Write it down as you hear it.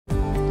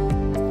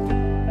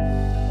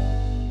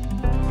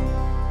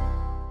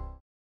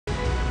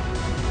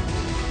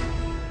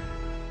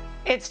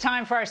It's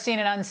time for our Seen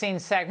and Unseen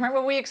segment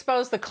where we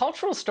expose the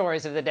cultural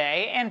stories of the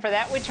day. And for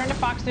that, we turn to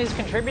Fox News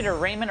contributor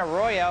Raymond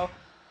Arroyo.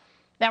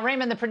 Now,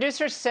 Raymond, the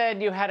producer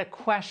said you had a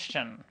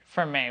question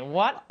for me.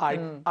 What I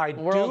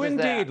do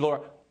indeed, Laura.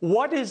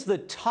 What is the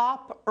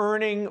top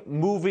earning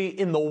movie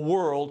in the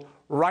world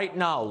right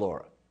now,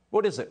 Laura?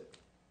 What is it?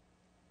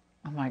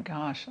 Oh, my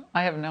gosh.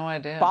 I have no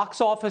idea.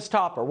 Box office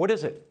topper. What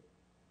is it?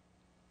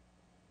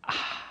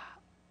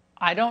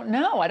 I don't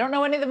know. I don't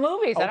know any of the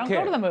movies. Okay. I don't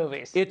go to the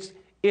movies.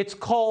 It's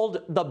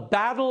called The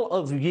Battle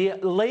of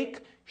Lake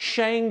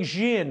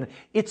Changjin.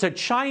 It's a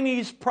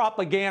Chinese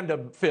propaganda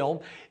film.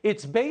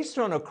 It's based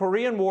on a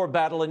Korean War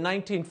battle in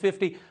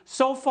 1950.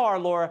 So far,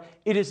 Laura,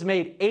 it has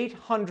made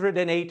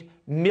 $808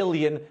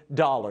 million.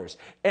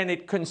 And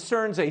it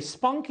concerns a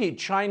spunky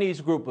Chinese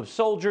group of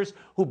soldiers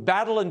who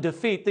battle and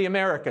defeat the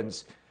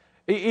Americans.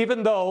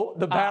 Even though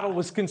the battle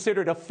was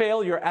considered a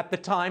failure at the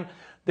time,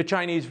 the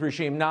Chinese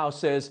regime now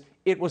says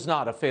it was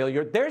not a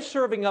failure. They're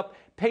serving up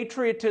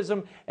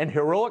patriotism and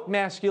heroic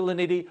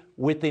masculinity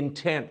with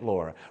intent,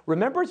 Laura.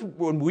 Remember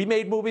when we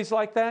made movies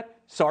like that?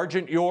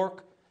 Sergeant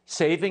York,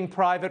 Saving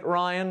Private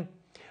Ryan?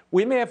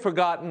 We may have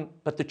forgotten,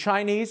 but the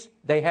Chinese,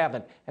 they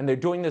haven't. And they're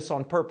doing this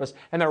on purpose.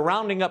 And they're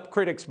rounding up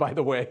critics, by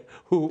the way,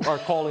 who are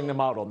calling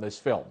them out on this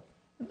film.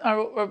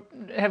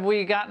 Have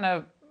we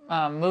gotten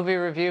a movie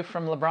review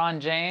from LeBron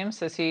James?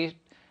 Has he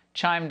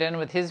chimed in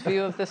with his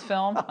view of this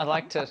film? I'd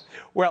like to.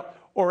 Well,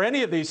 or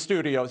any of these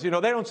studios. You know,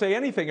 they don't say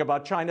anything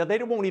about China.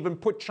 They won't even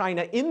put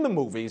China in the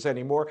movies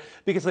anymore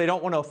because they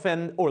don't want to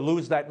offend or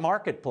lose that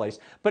marketplace.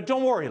 But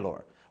don't worry,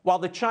 Laura. While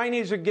the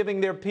Chinese are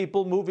giving their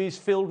people movies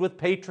filled with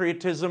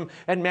patriotism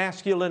and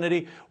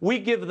masculinity, we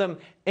give them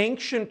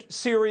ancient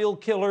serial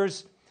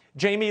killers,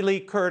 Jamie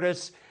Lee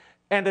Curtis,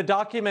 and a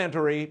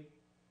documentary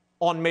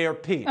on Mayor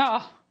Pete.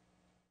 Oh.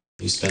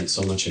 You spent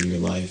so much of your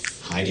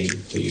life hiding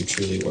who you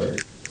truly were.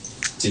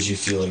 Did you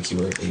feel like you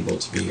were able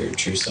to be your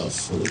true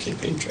self on the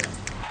campaign trail?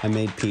 I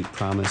made Pete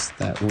promise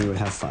that we would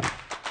have fun.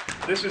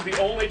 This is the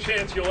only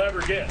chance you'll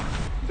ever get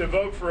to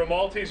vote for a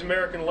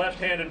Maltese-American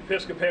left-handed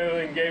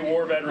Episcopalian gay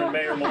war veteran,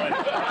 Mayor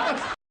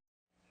Melendez.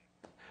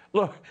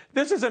 Look,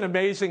 this is an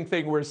amazing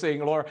thing we're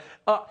seeing, Laura.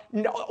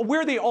 No,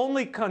 we're the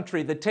only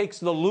country that takes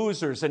the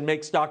losers and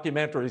makes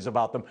documentaries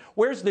about them.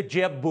 Where's the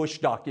Jeb Bush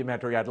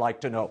documentary, I'd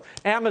like to know?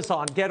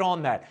 Amazon, get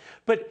on that.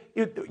 But,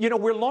 you know,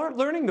 we're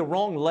learning the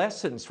wrong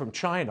lessons from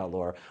China,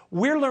 Laura.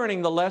 We're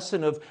learning the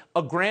lesson of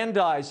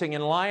aggrandizing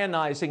and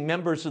lionizing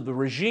members of the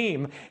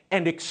regime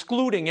and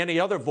excluding any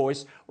other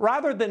voice,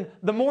 rather than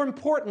the more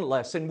important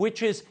lesson,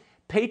 which is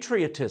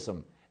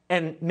patriotism.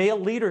 And male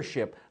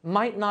leadership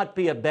might not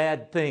be a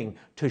bad thing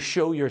to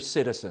show your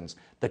citizens.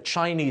 The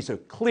Chinese are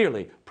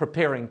clearly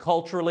preparing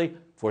culturally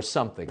for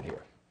something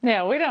here.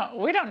 Yeah, we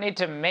don't need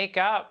to make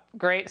up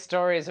great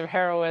stories of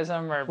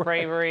heroism or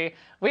bravery. Right.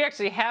 We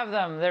actually have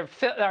them.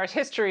 Our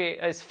history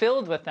is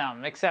filled with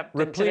them, except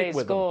in today's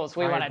schools.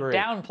 We want to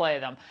downplay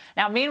them.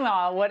 Now,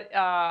 meanwhile,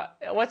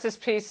 what's this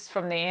piece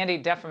from the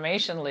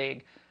Anti-Defamation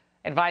League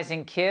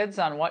advising kids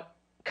on what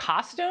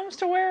costumes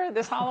to wear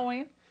this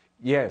Halloween?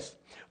 Yes.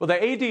 Well, the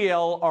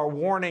ADL are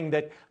warning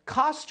that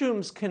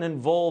costumes can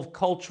involve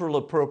cultural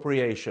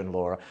appropriation,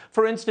 Laura.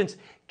 For instance,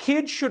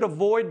 kids should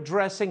avoid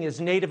dressing as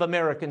Native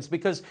Americans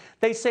because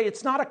they say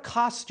it's not a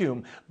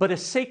costume, but a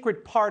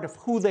sacred part of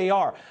who they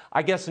are.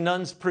 I guess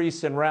nuns,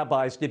 priests, and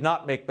rabbis did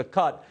not make the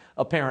cut,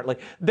 apparently.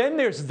 Then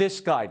there's this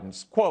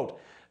guidance, quote,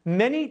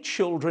 many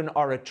children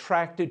are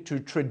attracted to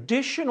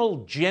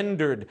traditional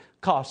gendered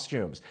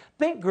costumes.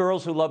 Think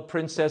girls who love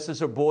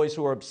princesses or boys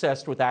who are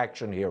obsessed with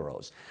action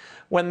heroes.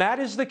 When that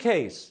is the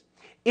case,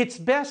 it's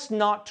best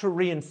not to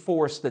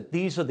reinforce that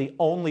these are the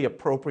only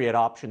appropriate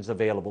options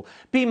available.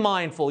 Be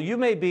mindful. You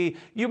may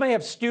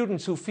have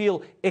students who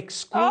feel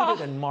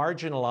excluded and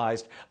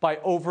marginalized by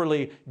the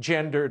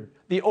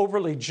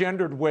overly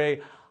gendered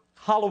way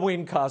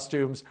Halloween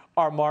costumes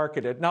are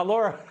marketed. Now,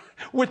 Laura,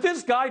 with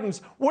this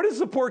guidance, what is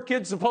the poor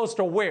kid supposed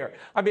to wear?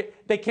 I mean,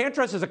 they can't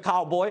dress as a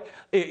cowboy.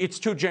 It's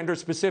too gender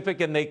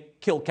specific and they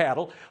kill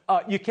cattle.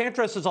 You can't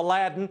dress as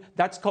Aladdin.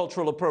 That's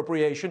cultural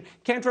appropriation.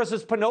 Can't dress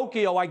as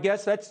Pinocchio, I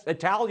guess. That's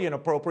Italian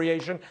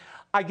appropriation.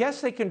 I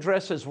guess they can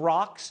dress as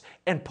rocks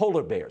and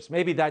polar bears.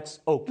 Maybe that's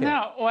okay.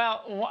 No,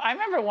 well, I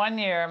remember one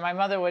year my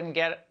mother wouldn't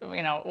get,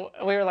 you know,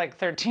 we were like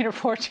 13 or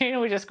 14 and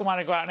we just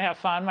wanted to go out and have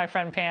fun, my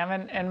friend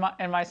Pam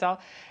and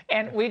myself.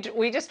 And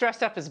we just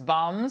dressed up as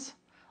bums.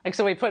 Like,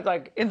 so we put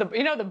like in the,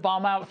 you know, the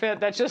bum outfit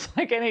that's just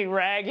like any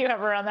rag you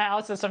have around the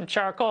house and some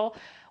charcoal.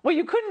 Well,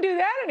 you couldn't do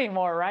that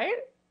anymore, right?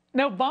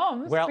 No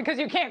bums, well, because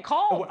you can't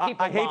call people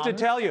I hate bums. to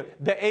tell you,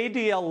 the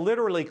ADL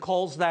literally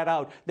calls that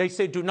out. They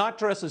say do not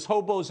dress as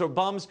hobos or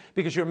bums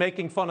because you're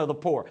making fun of the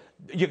poor.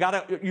 You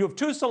have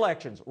two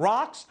selections,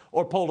 rocks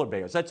or polar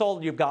bears. That's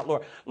all you've got,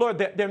 Laura. Laura,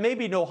 there may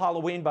be no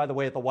Halloween, by the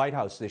way, at the White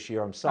House this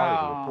year. I'm sorry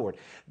to report.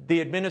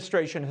 The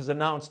administration has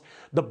announced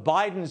the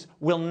Bidens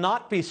will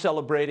not be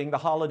celebrating the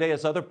holiday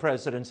as other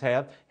presidents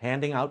have,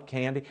 handing out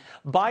candy.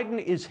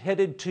 Biden is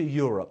headed to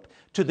Europe,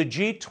 to the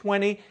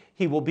G20.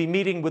 He will be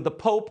meeting with the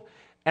Pope.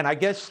 And I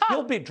guess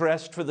he'll be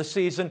dressed for the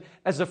season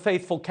as a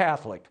faithful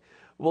Catholic.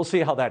 we'll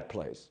see how that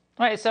plays.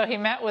 Right, so he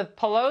met with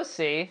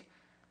Pelosi,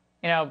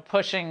 you know,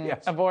 pushing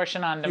Yes.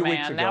 abortion on few weeks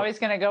demand. ago. Now he's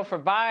going to go for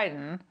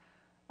Biden.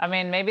 I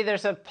mean, maybe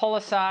there's a pull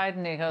aside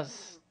and he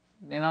goes,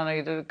 you know,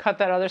 need to cut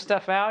that other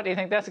stuff out. Do you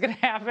think that's going to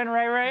happen,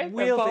 Ray?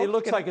 It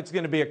looks like it's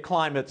going to be a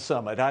climate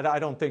summit. I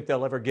don't think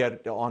they'll ever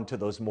get onto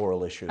those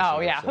moral issues. Oh, that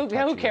are yeah. so Who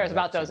touchy cares on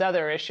about that those side.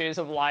 other issues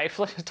of life?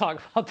 Let's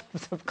talk about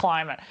the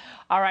climate.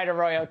 All right,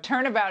 Arroyo,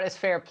 Turnabout is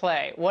fair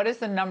play. What is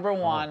the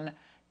 #1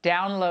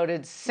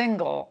 downloaded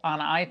single on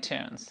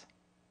iTunes?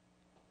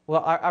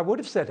 Well, I would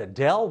have said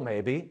Adele,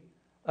 maybe.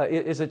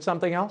 Is it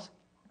something else?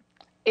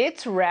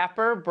 It's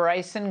rapper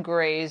Bryson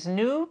Gray's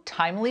new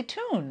timely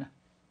tune.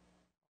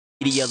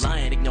 Media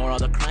lying, ignore all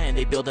the crying,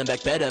 they building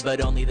back better, but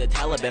only the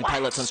Taliban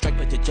pilots on strike,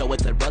 but to Joe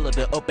it's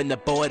irrelevant, open the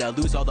border,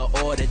 lose all the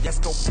order. Let's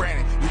go,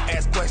 Brandon. You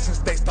ask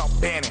questions, they start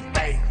banning.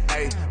 Hey,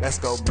 hey, let's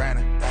go,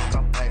 Brandon.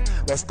 Hey,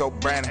 let's go,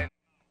 Brandon.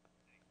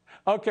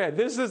 Okay,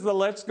 this is the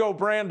Let's Go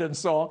Brandon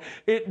song.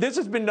 This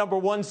has been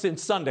 #1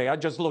 since Sunday. I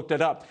just looked it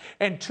up.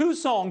 And 2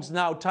 songs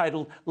now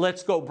titled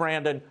Let's Go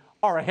Brandon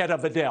are ahead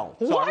of Adele.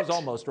 So I was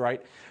almost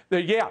right.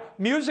 Yeah,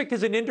 music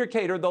is an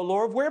indicator, though,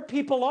 Laura, of where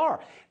people are.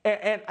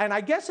 And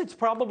I guess it's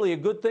probably a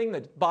good thing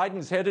that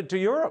Biden's headed to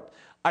Europe.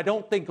 I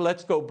don't think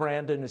Let's Go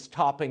Brandon is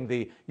topping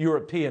the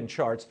European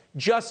charts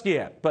just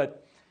yet.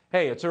 But,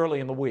 hey, it's early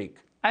in the week.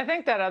 I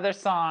think that other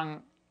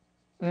song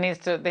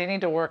they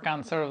need to work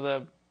on sort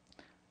of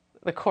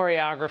the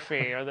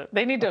choreography, or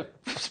they need to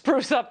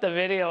spruce up the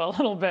video a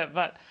little bit,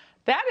 but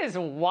that is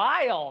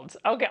wild.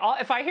 Okay,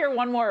 if I hear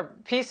one more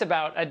piece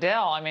about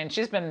Adele, I mean,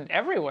 she's been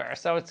everywhere,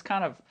 so it's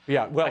kind of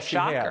a she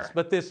shocker. has.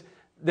 But this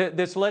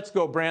Let's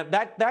Go Brandon,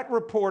 that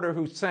reporter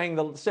who said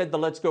the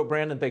Let's Go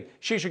Brandon thing,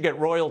 she should get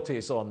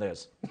royalties on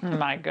this.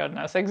 My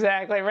goodness,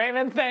 exactly.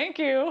 Raymond, thank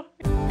you.